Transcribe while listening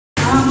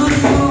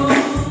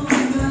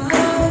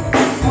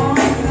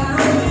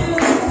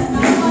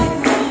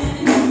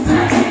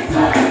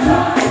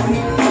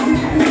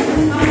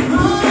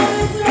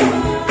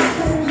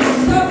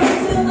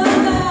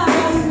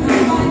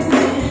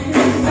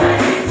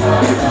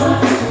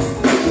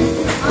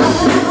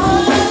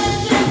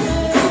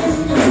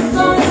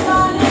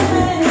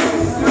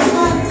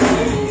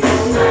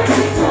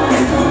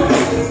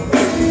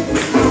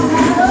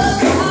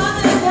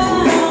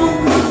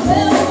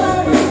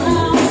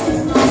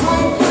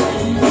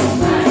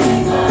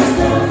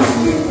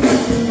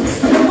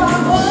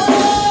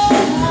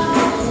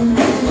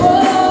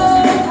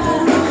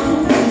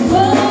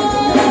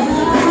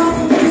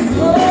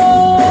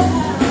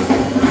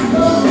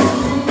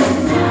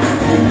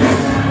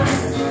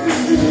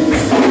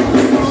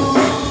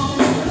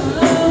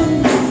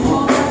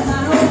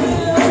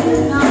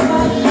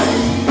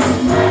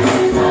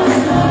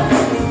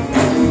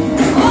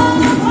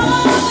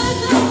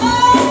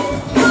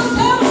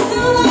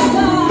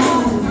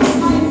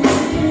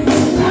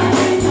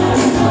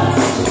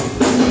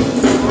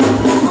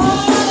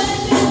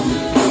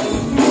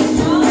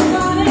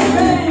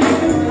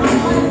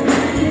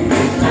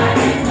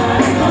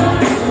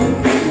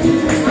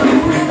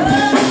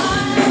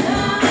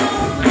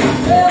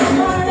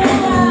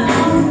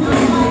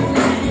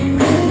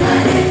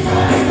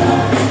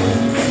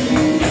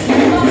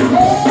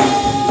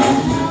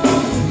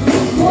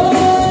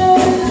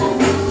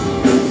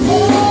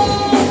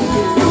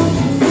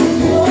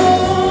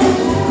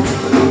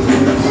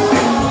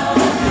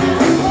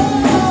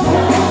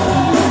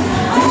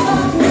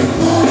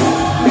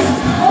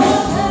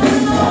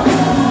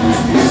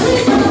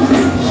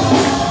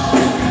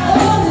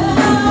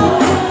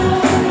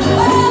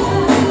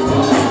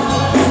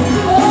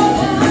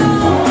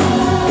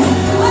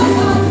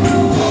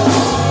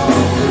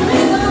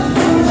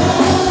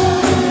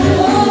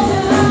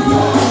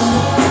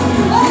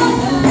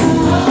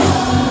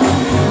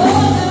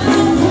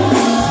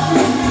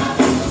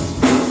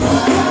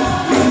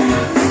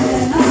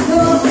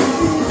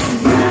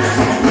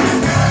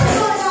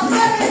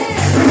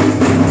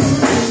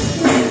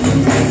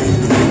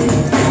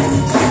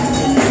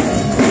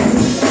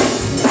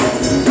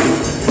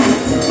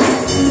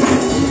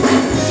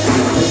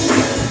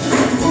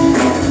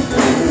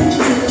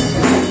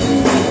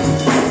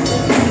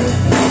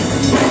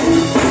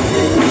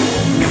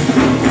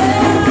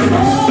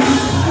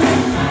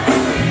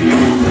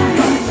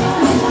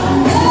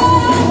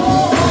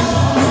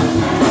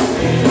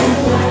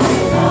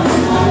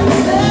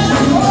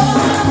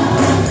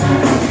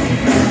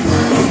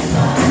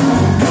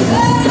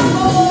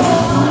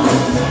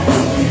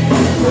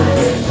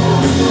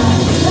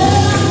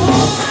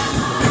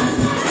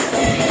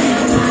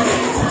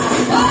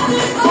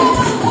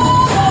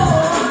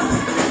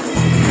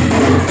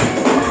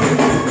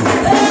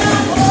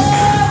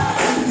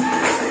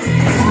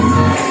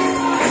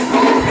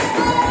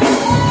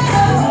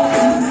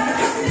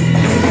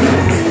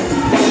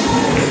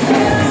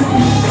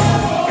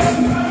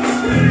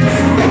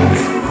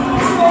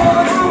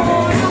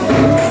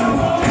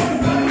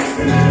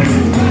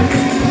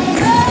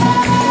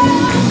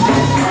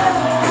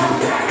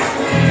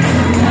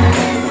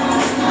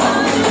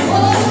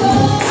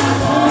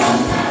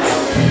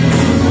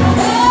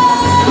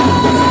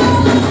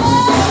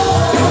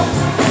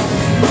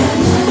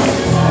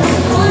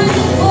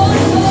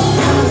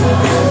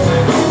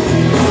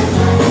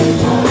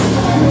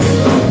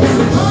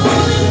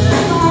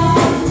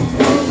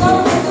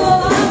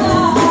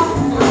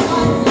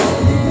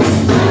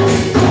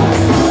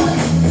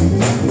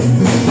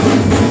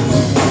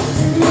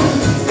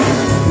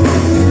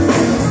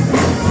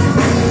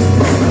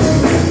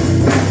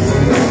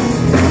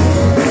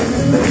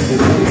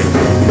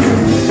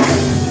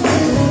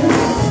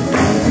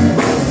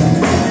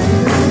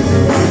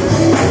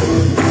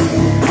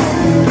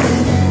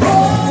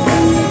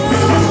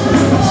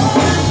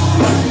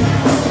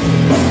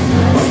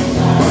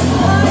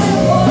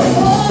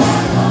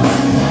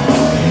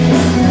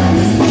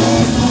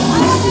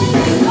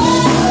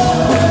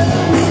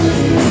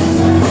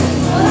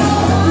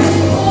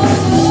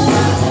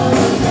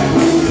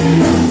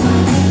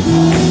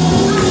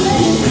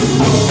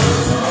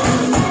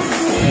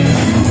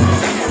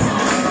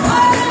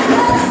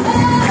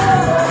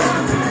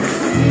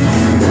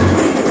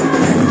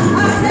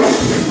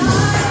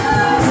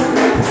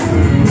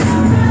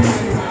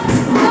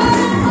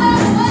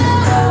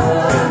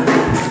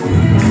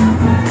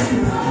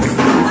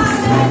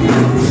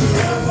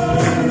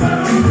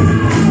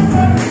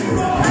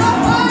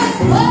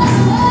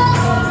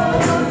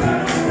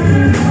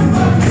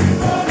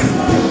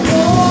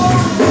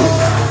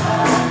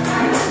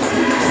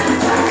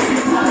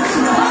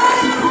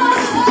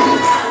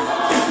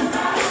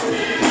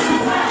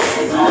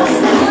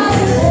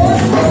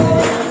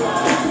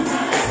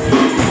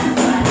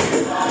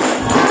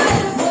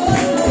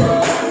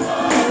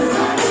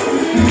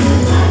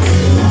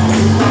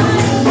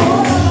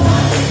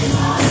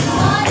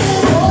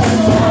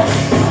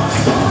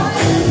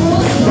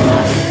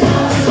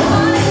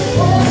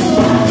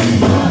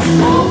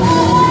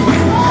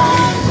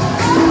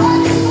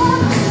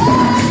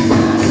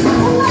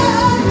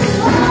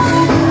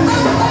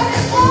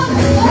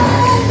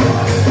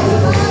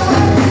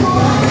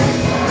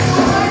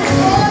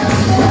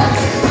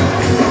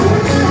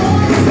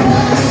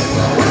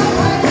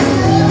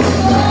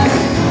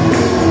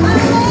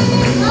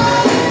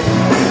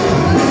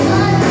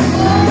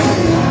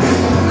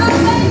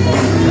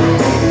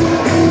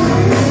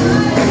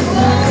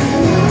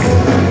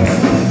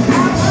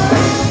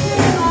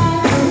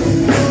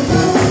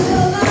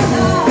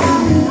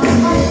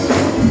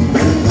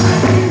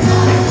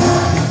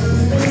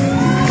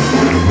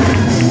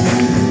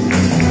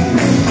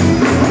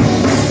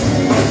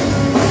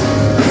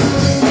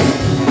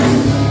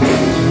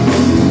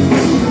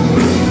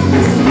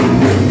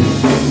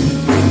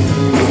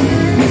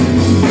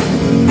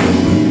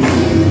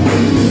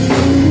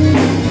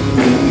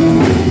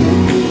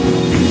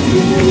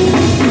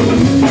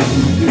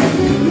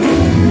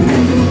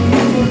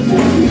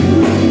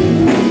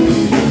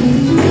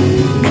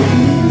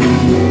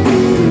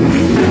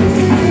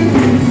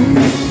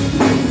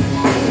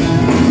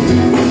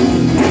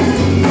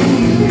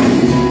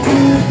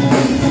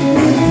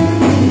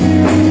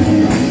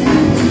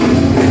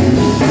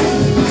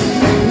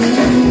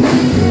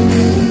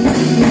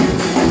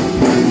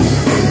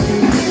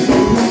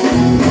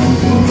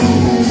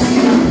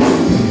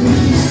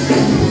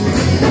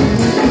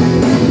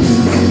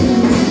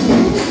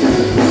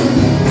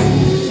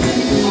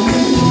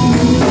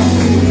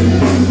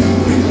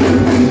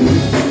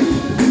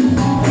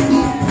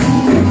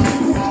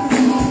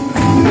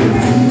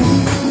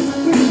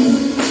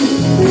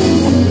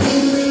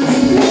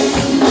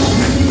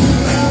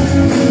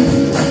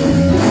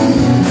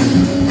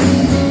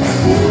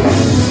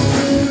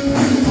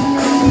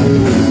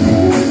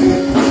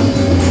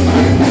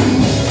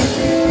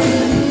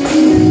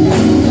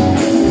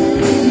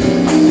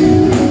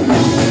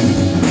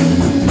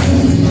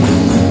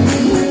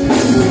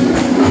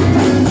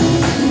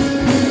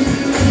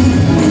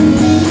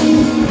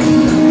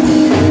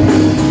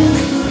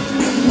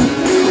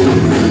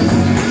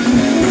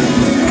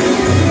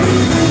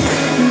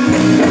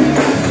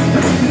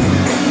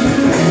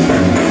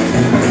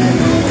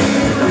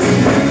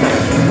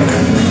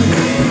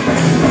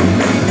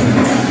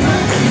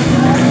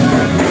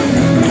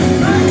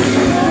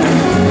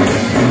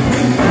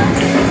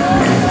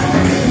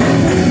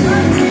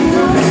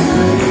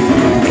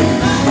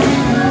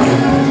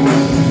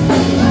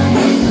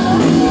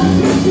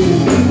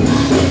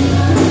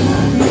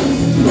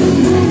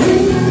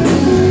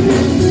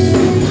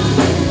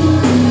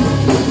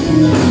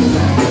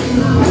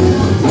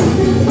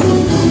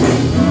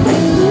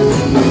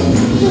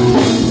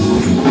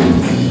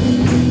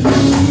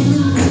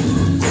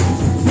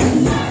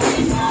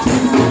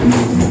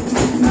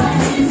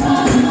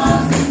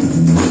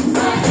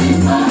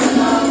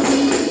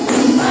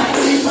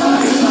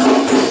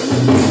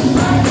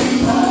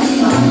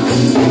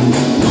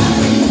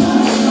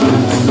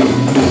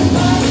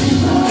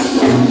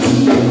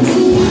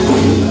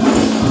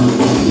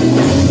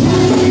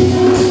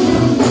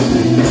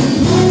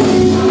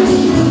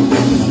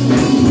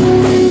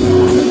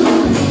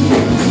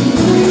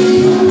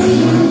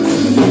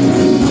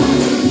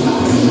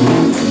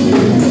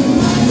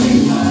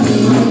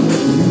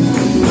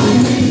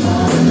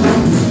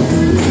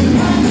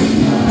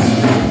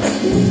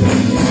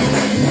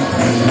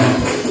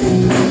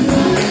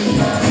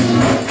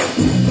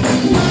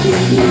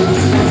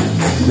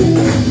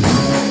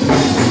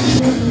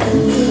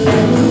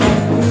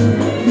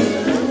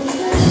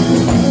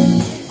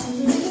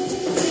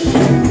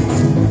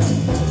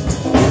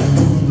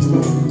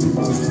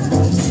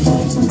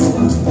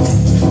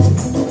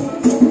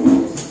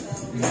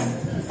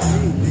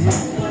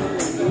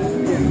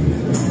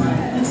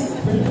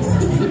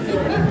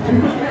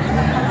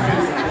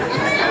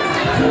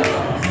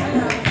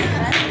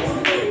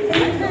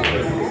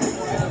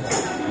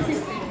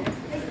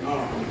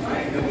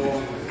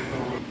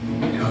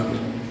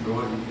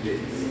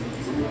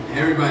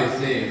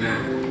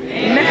Amen.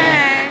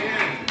 Amen.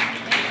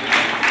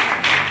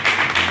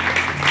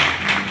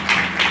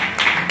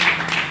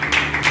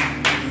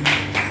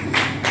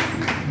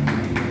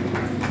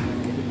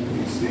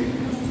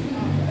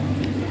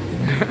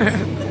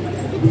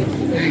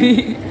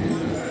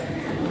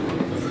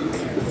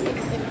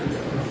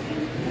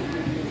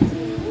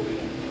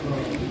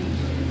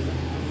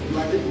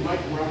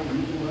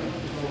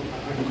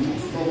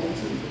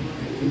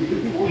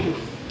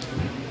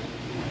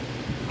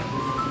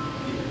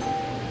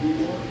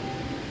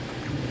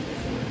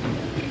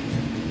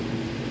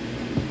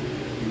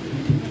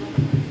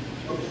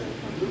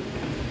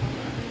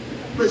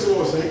 Praise the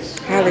Lord, saints.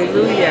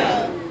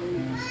 Hallelujah.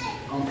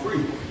 I'm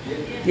free.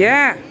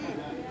 Yeah.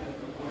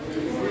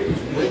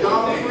 Thank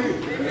God I'm free.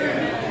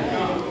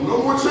 No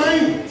more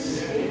chains.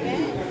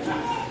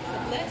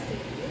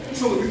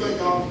 So we thank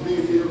God for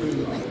being here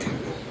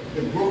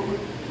in Brooklyn.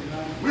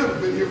 We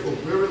haven't been here for a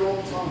very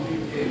long time.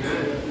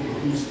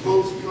 We were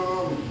supposed to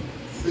come, and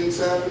things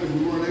happened, and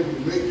we weren't able to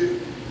make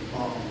it.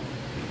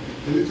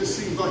 And it just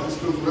seems like it's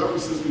been forever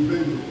since we've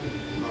been here.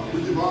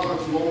 We give honor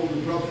to all the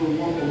brethren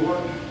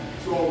 101,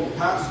 to all the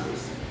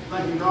pastors.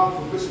 Thanking God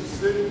for Bishop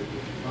Stinney.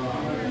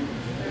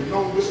 We've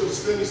known Bishop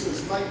Stinney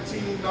since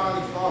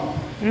 1995.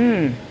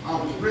 I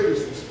have the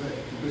greatest respect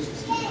for Bishop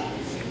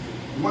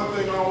Stinney. One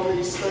thing I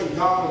always thank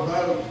God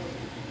about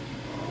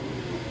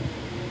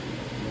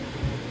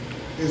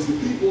is the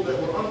people that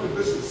were under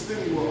Bishop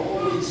Stinney were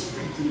always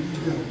free to lead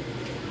him.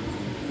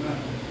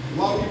 A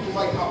lot of people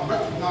might not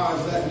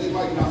recognize that, and they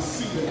might not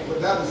see that,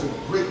 but that is a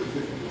great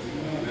thing.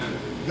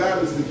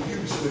 That is a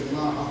huge thing. And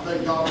I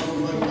thank God for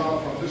letting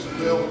God, for Bishop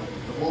Bell,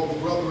 and all the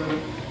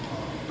brethren.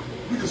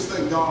 We just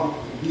thank God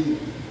for being here.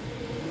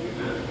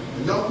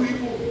 And young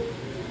people,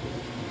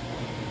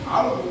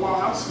 I don't know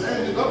why I'm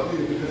standing up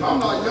here, because I'm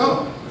not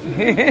young.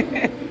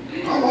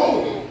 I'm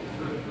old.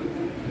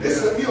 They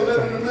sent me a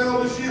letter in the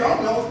mail this year.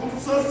 I'm eligible for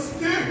Social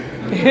Security.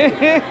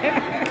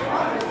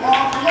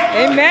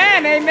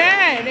 Amen,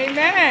 amen,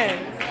 amen.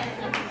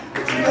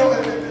 But you know,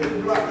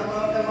 am I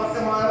in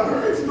a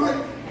hurry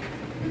tonight?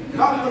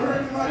 Not in a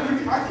hurry tonight,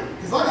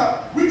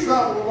 because we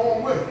travel a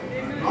long way.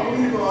 I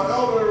believe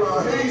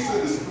Elder Hayes said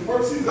this is the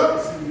worst he's ever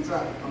seen me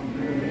travel.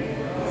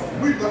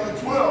 We've done it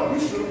 12. We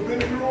should have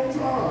been here on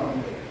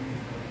time.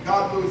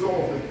 God knows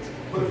all things.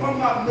 But if I'm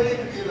not made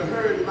to be in a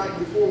hurry tonight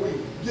before we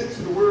get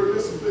to the word,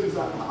 there's some things I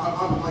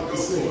would like to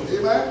say.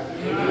 Amen?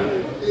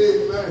 Amen?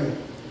 Amen.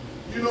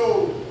 You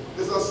know,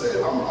 as I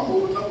said, I'm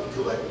old enough to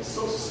collect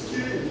Social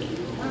Security.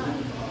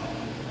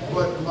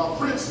 But my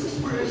princess,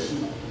 where is she?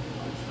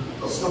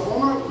 Don't step on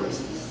my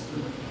princess.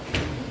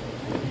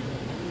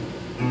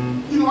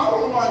 You know, I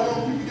don't know why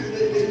young people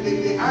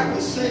they act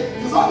ashamed,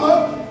 because I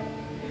love her.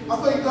 I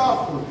thank God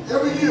for it.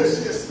 Every year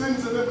she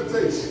extends an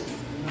invitation.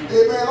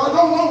 Amen. I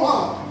don't know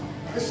why.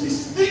 And she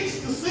speaks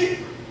the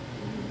secret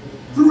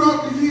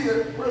throughout the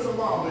year. Where's her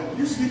mom at?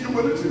 You speaking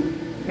with her too.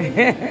 I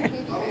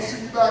don't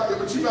see you back there,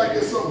 but you back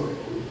there somewhere.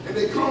 And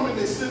they come and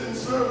they sit in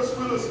service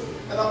with us.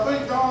 And I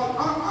thank God,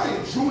 I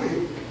enjoy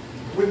it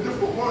when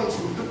different ones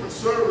from different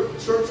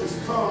churches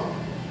come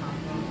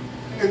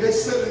and they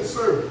sit in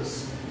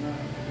service.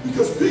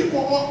 Because people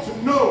ought to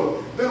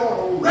know that on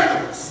a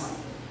regular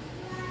Sunday,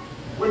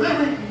 when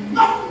there ain't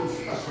nothing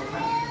special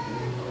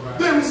happening,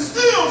 there is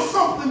still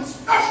something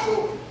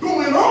special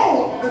going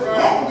on as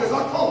long as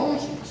I call on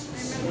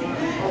Jesus.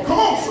 Oh, come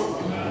on,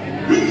 somebody.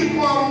 You can get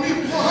quiet on me if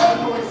you don't have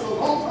to do it for a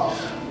long time.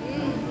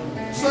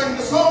 Sing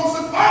the song,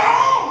 say, fight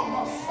on,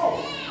 my soul.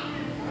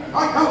 I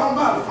got on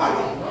by to fight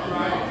on.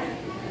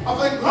 I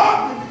thank God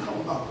when you come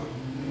about it.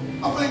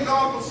 I thank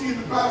God for seeing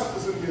the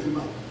pastors in here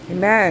tonight.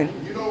 Amen.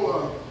 You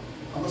know,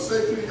 I'm going to say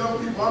to the young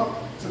people,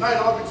 tonight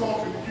I'll be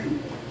talking to you.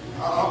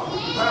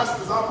 The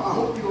pastors, I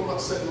hope you don't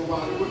upset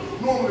nobody.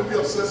 Normally we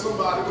upset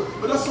somebody,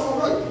 but that's all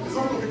right, because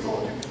I'm going to be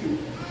talking to you.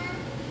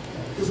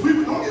 Because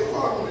don't get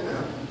quiet on me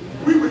now.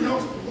 We were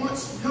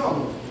once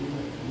young,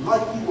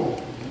 like you all.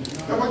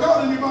 Have I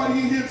got anybody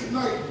in here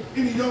tonight,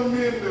 any young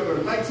men that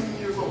are 19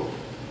 years old?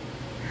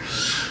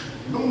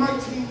 No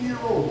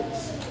 19-year-olds.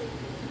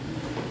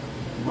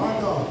 My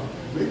God.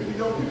 Maybe the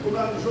young people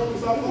not as young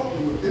as I thought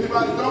they were.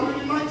 Anybody younger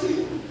than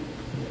 19?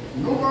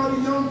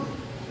 Nobody younger.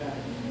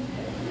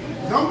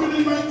 Younger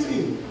than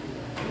 19.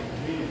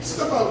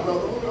 Step out,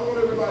 brother. I want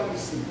everybody to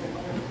see.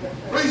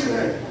 Raise your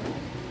hand.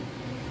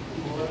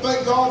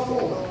 Thank God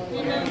for them.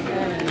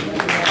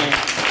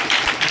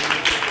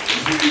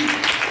 See,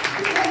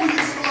 before we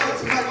get started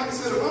tonight, like I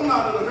said, if I'm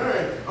not in a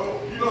hurry,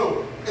 you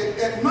know,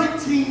 at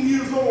 19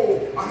 years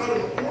old, I had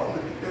an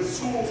apartment in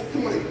Sewell's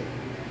Point,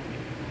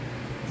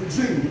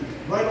 Virginia,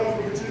 right off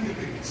of Virginia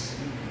Beach.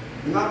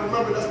 And I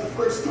remember that's the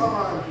first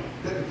time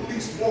that the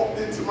police walked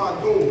into my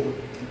door,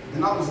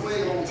 and I was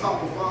laying on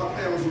top of 5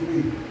 pounds of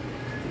weed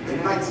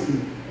at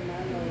 19.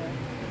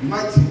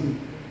 19.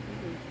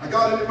 I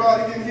got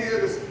anybody in here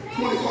that's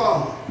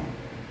 25?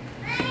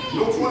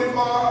 No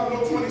 25,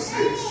 no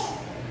 26.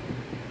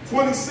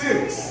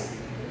 26.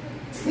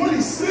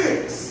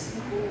 26.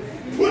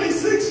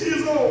 26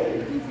 years old.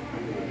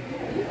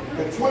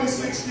 At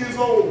 26 years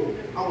old,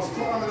 I was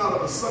climbing out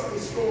of a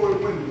second-story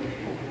window,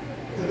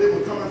 and they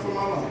were coming for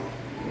my life.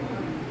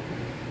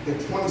 At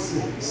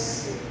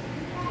 26.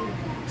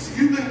 See,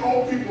 you think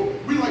old people,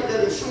 we like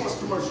that insurance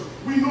commercial.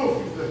 We know a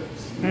few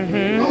things.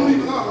 Don't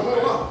even know a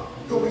whole lot,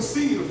 because we've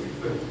seen a few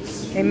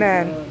things.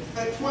 Amen.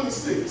 At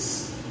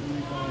 26.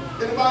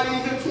 Anybody in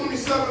here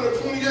 27 or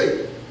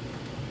 28?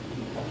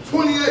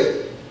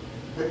 28.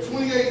 At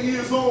 28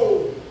 years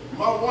old,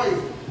 my wife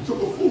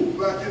took a fool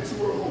back into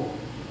her home.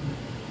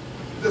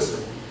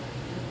 Listen.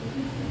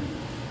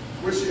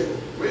 Where's she at?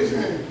 Raise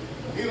your hand.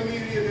 They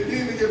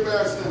didn't get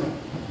bashed down.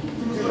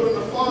 We was living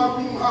in a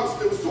 5-room house.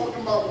 They was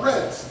talking about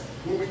rats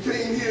when we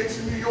came here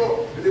to New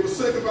York, and they were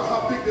saying about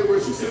how big they were.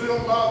 She said, it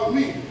don't bother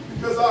me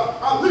because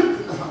I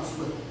lived in the house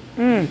with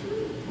them.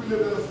 We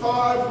lived in a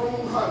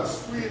 5-room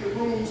house. 3 of the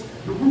rooms,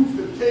 the roof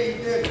had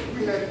caved in.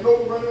 We had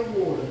no running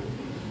water.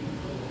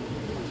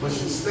 But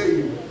she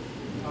stayed.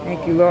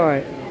 Thank you,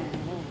 Lord.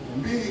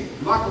 Me,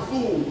 like a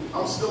fool,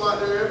 I'm still out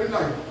there every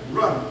night,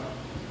 running.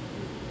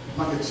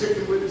 Like a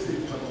chicken with its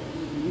head cut off.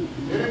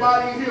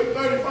 Anybody in here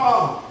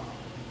 35?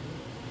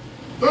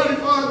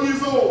 35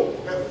 years old.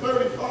 At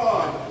 35,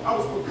 I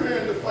was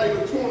preparing to fight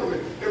a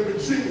tournament in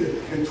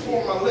Virginia and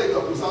tore my leg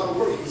up. I was out of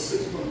work for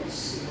 6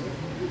 months.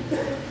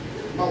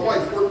 My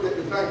wife worked at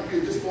the bank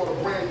here, just bought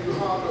a brand new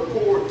Honda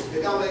Accord,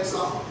 the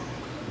LXI.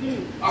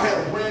 I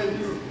had a brand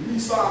new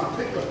Nissan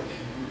pickup.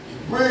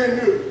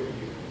 Brand new.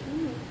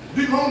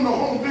 Didn't own the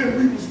home then,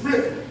 we was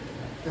renting.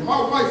 And my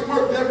wife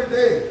worked every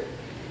day.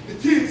 The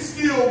kids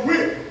still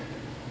went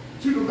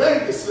to the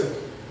Vegas Center.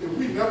 And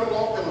we never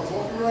lost, am I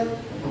talking right?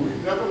 And we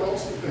never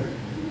lost a thing.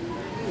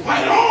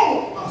 Fight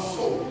on, my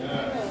soul.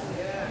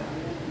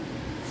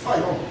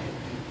 Fight on.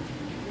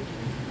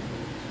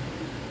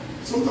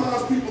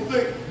 Sometimes people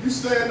think you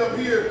stand up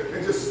here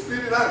and just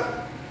spit it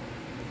out.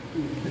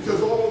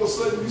 Because all of a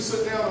sudden you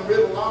sit down and read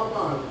a lot of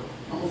Bible.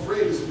 I'm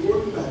afraid it's more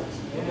than that.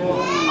 I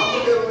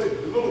look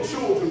at the little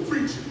children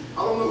preaching. I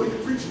don't know who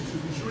you're preaching to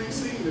because you ain't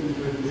seen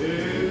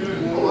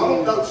anything. Oh, I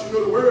don't doubt you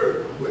know the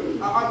word, but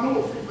I know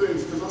a few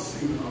things because I've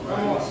seen it.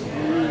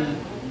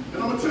 And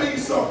I'm going to tell you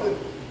something,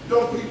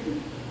 young people.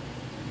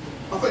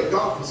 I thank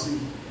God for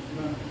seeing.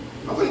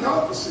 I thank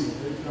God for seeing.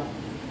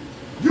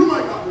 You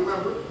might not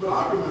remember, but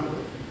I remember.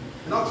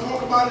 And I'll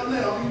talk about it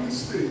now, even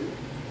still.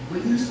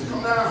 When you used to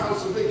come to our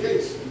house on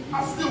vacation,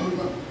 I still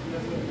remember.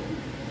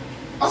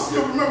 I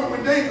still remember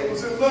when David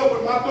was in love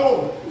with my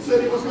daughter and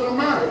said he was going to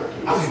marry her.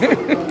 I still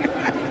remember.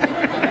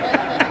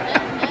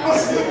 I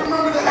still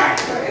remember the hat.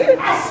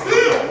 I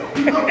still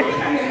remember the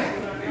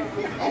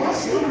hat. Oh, I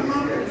still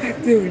remember. I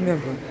still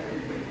remember.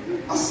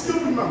 I still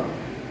remember.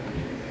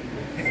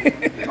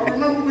 I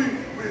remember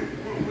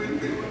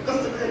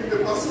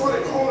I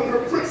started calling her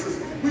princess.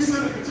 We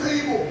sat at the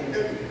table,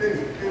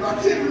 and I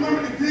can't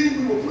remember the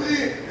game we were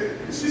playing.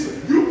 And she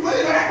said, you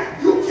play that?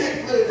 You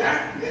can't play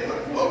that. And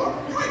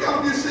well, you ain't got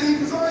to be ashamed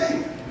because I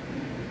ain't.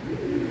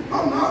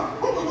 I'm not.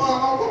 What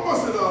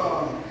was it?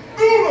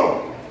 Uno.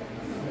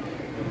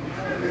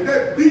 And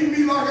that beat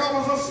me like I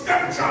was a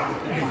stepchild.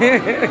 I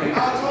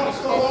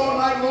talked all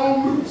night long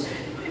loose.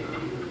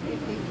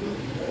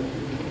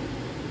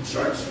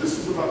 Church, this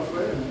is about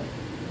family.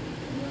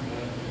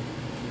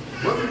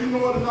 Whether you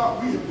know it or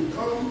not, we have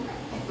become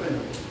a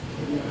family.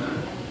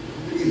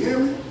 Do you hear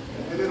me?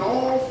 And in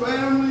all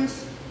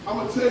families, I'm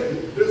going to tell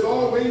you, there's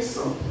always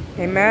something.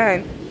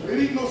 Amen. There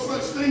ain't no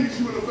such thing as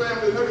you in a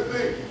family and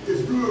everything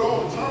is good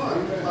all the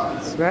time.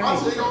 That's right. I'll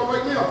tell y'all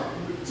right now,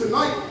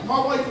 tonight, my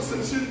wife is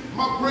saying shit,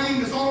 my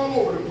brain is all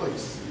over the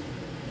place.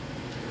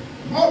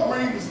 My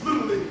brain is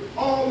literally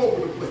all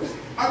over the place.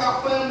 I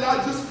got family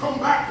I just come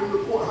back from the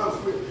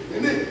courthouse with,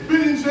 and then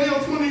been in jail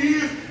 20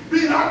 years,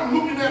 being out and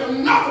looking at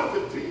another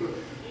 15.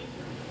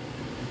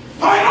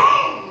 Fight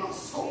on, my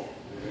soul.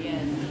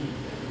 Yes.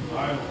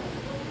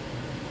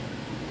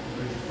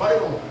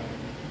 Fight on.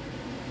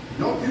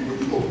 Young people,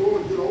 you're going to grow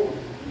and get old.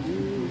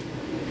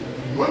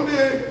 One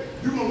day,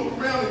 you're going to look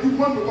around and you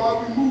wonder why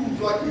we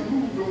move like we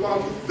move and why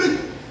we think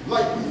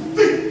like we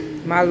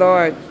think. My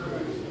Lord.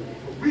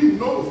 We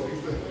know a few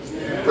things.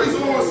 Yeah. Praise the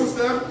Lord,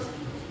 Sister Evans.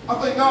 I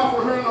thank God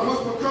for her and her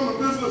husband coming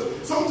to visit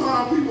us.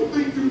 Sometimes people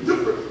think you're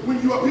different when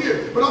you're up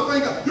here. But I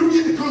thank God you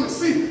get to come and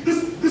see.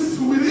 This is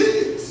who it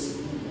is.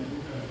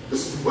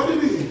 This is what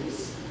it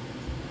is.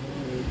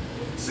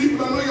 See,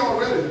 but I know y'all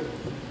ready.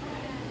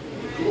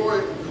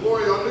 Glory,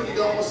 I know you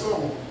got my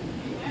song.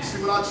 See,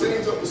 when I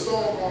change up the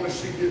song on her,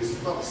 she gets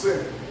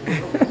upset.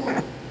 Come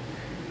on.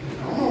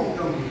 Come on,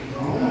 young.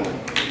 Come on.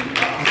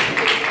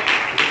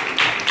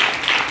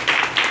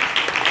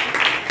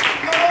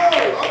 No,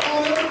 I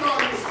thought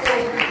everybody was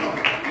supposed to be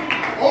coming.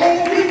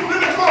 Old people in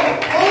the color.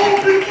 Old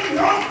people,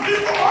 young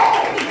people,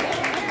 all.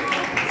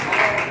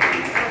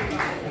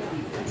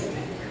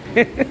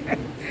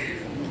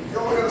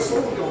 Y'all had a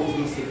song y'all was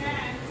listening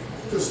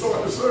to start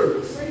the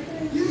service.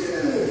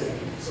 Yeah.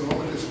 So I'm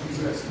going to let you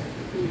possess it.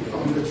 I'm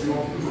going to let you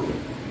off the road.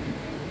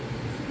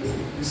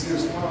 You see her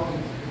smile?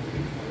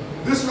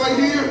 This right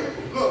here,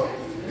 look.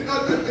 You know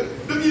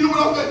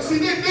what I'm saying? See,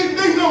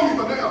 they know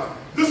me by now.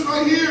 This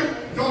right here,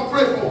 y'all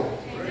pray for it.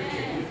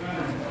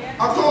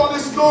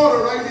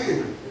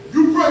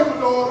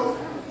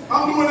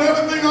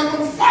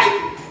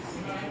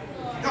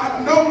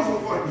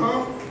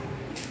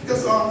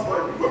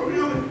 was like, but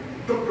really?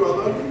 Don't do I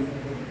love you?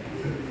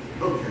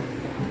 Okay.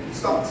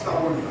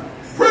 Stop worrying about it.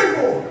 Pray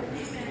for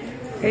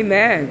her.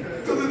 Amen.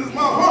 Because it is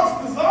my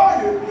heart's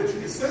desire that you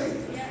get saved.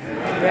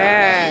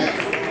 Yes.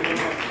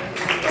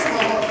 That's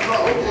my heart's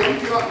desire. Okay, let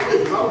me get out the way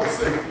because I don't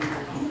sing.